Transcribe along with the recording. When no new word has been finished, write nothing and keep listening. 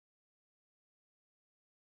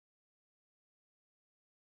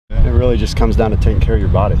It really just comes down to taking care of your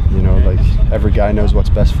body. You know, like every guy knows what's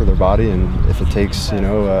best for their body, and if it takes, you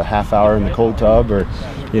know, a half hour in the cold tub, or,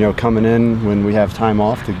 you know, coming in when we have time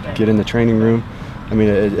off to get in the training room, I mean,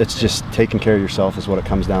 it's just taking care of yourself is what it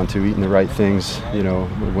comes down to, eating the right things, you know,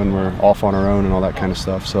 when we're off on our own and all that kind of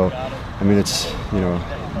stuff. So, I mean, it's, you know,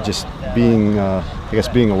 just being, I guess,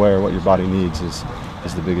 being aware of what your body needs is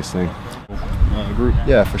the biggest thing. Group.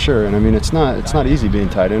 Yeah, for sure. And I mean, it's not easy being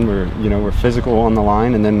tight end. We're physical on the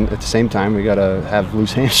line, and then at the same time, we got to have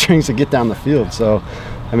loose hamstrings to get down the field. So,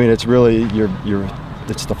 I mean, it's really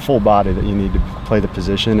it's the full body that you need to play the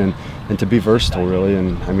position and to be versatile, really.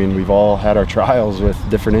 And I mean, we've all had our trials with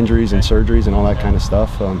different injuries and surgeries and all that kind of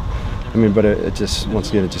stuff. I mean, but it just, once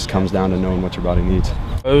again, it just comes down to knowing what your body needs.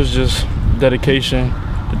 It was just dedication,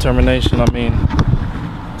 determination. I mean,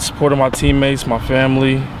 supporting my teammates, my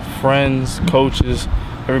family, friends, coaches,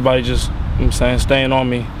 everybody just, you know what I'm saying, staying on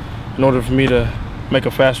me in order for me to make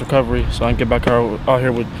a fast recovery so I can get back out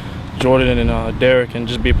here with Jordan and Derek and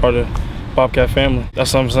just be a part of the Bobcat family.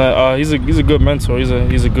 That's what I'm saying. He's a good mentor. He's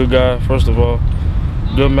a good guy, first of all.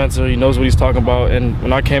 Good mentor. He knows what he's talking about. And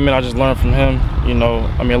when I came in, I just learned from him. You know,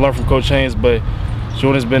 I mean, I learned from Coach Haynes, but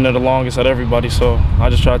Jordan's been there the longest out of everybody. So I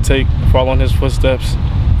just try to follow in his footsteps,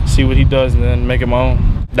 see what he does, and then make it my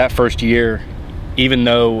own. That first year, even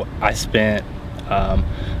though I spent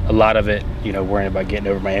a lot of it, you know, worrying about getting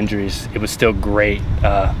over my injuries, it was still great.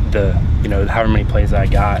 You know, however many plays I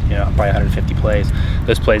got, you know, probably 150 plays.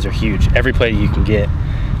 Those plays are huge. Every play you can get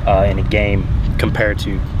in a game compared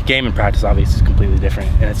to game and practice, obviously, is completely different,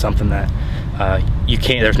 and it's something that you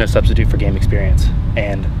can't. There's no substitute for game experience,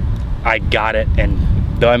 and I got it. And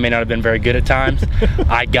though I may not have been very good at times,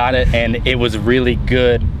 I got it, and it was really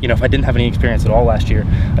good. You know, if I didn't have any experience at all last year,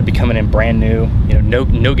 I'd be coming in brand new. You know,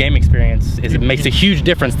 no game experience it makes a huge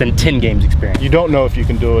difference than 10 games experience. You don't know if you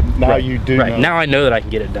can do it. Now right. You do. Right. Know. Now I know that I can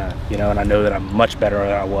get it done. You know, and I know that I'm much better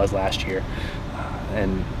than I was last year,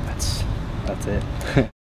 and that's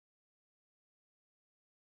it.